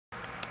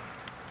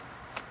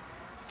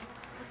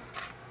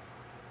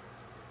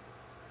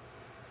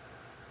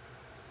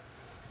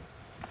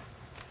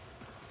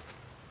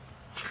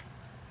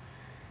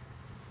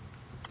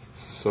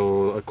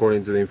So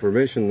according to the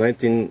information,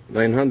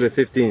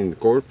 915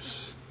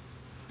 corpse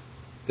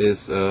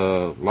is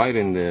light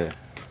in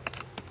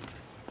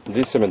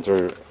this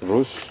cemetery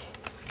roof.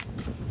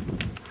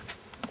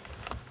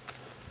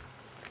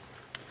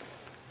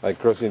 I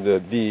crossing the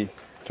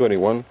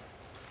D21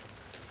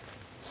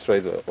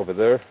 straight over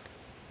there,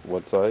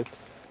 one side.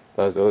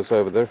 That's the other side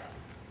over there,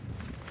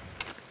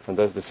 and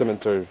that's the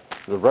cemetery,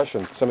 the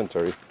Russian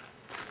cemetery,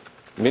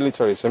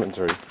 military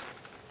cemetery,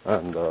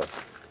 and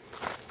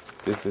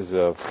this is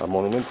a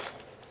monument.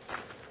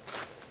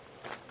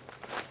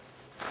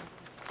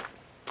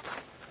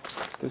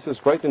 This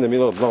is right in the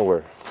middle of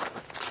nowhere,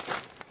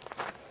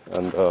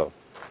 and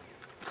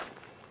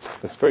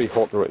it's very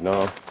hot right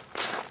now.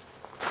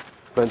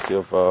 Plenty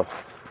of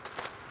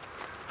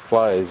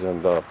flies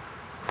and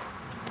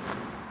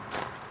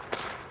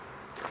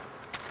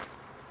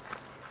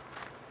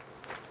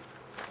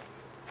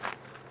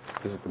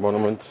this is the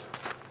monument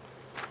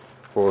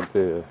for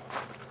the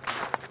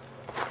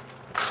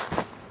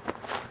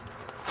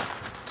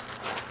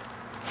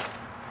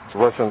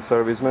Russian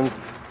servicemen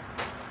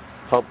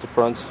helped to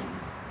France.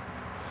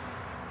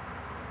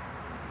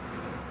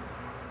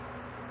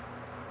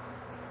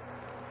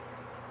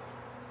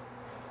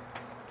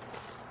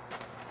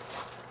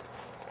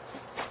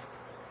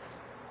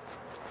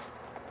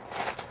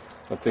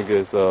 I think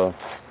it's the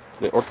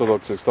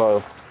Orthodox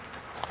style.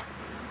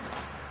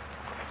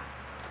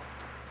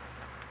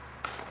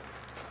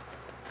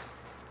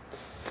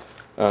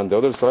 And the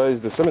other side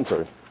is the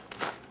cemetery.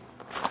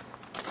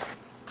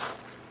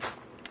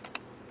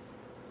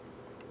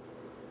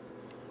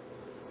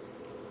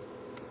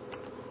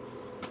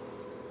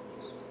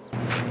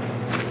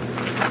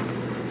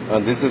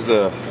 And this is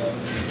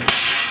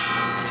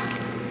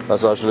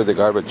that's actually the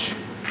garbage.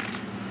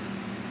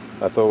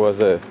 I thought it was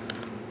a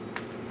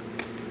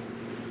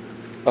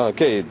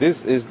okay,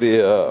 this is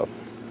the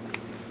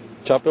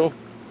chapel,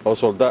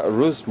 also that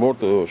Rue Mort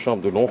de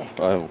Champ de Long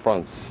in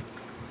France.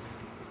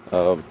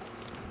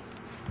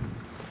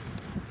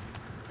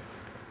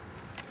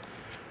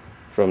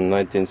 From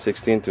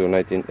 1916 to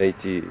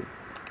 1980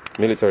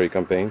 military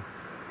campaign.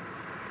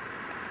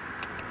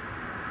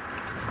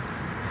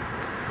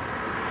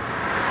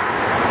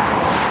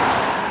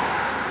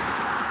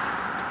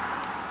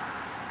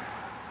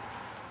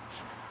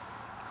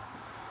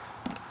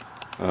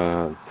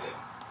 And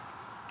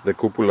the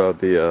cupola of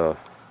the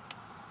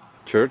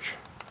church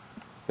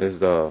is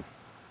the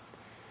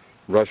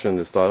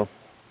Russian style.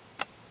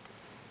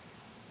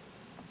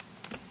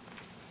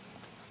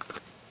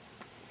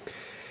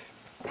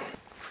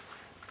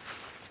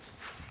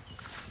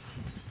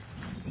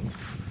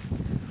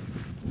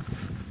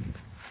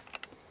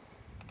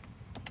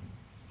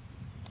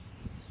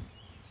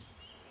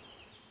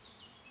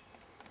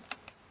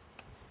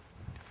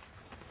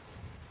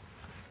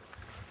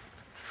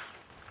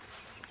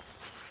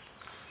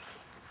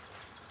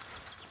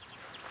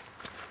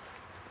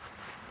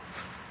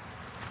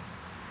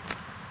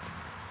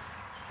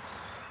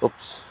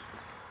 Oops!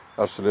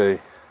 Actually,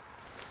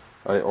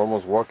 I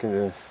almost walked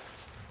in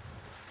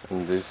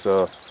this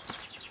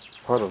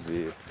part of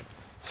the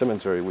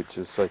cemetery, which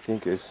is, I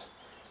think, is,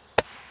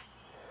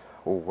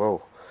 oh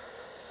wow!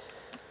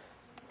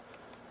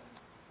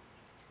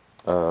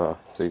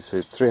 They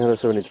say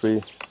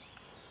 373,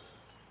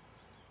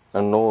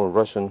 and no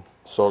Russian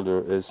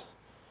soldier is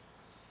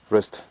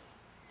rest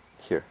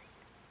here.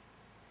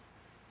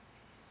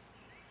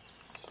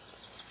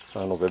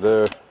 And over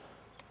there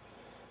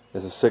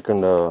is a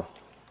second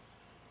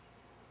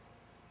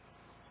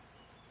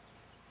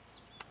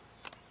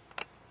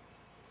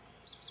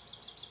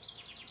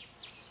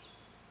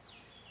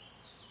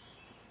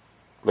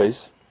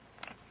place,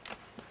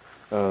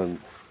 and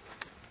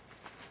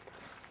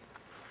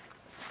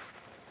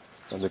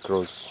the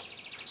cross.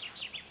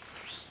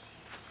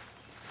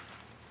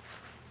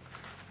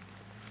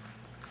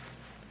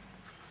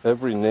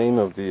 Every name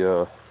of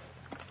the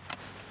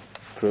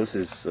cross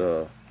is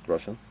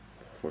Russian,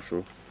 for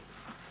sure.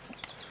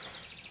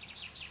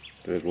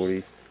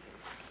 Gregory.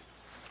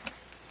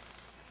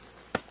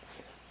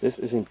 This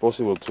is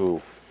impossible to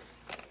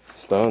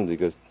stand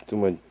because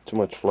too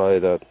much fly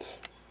that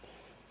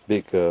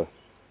big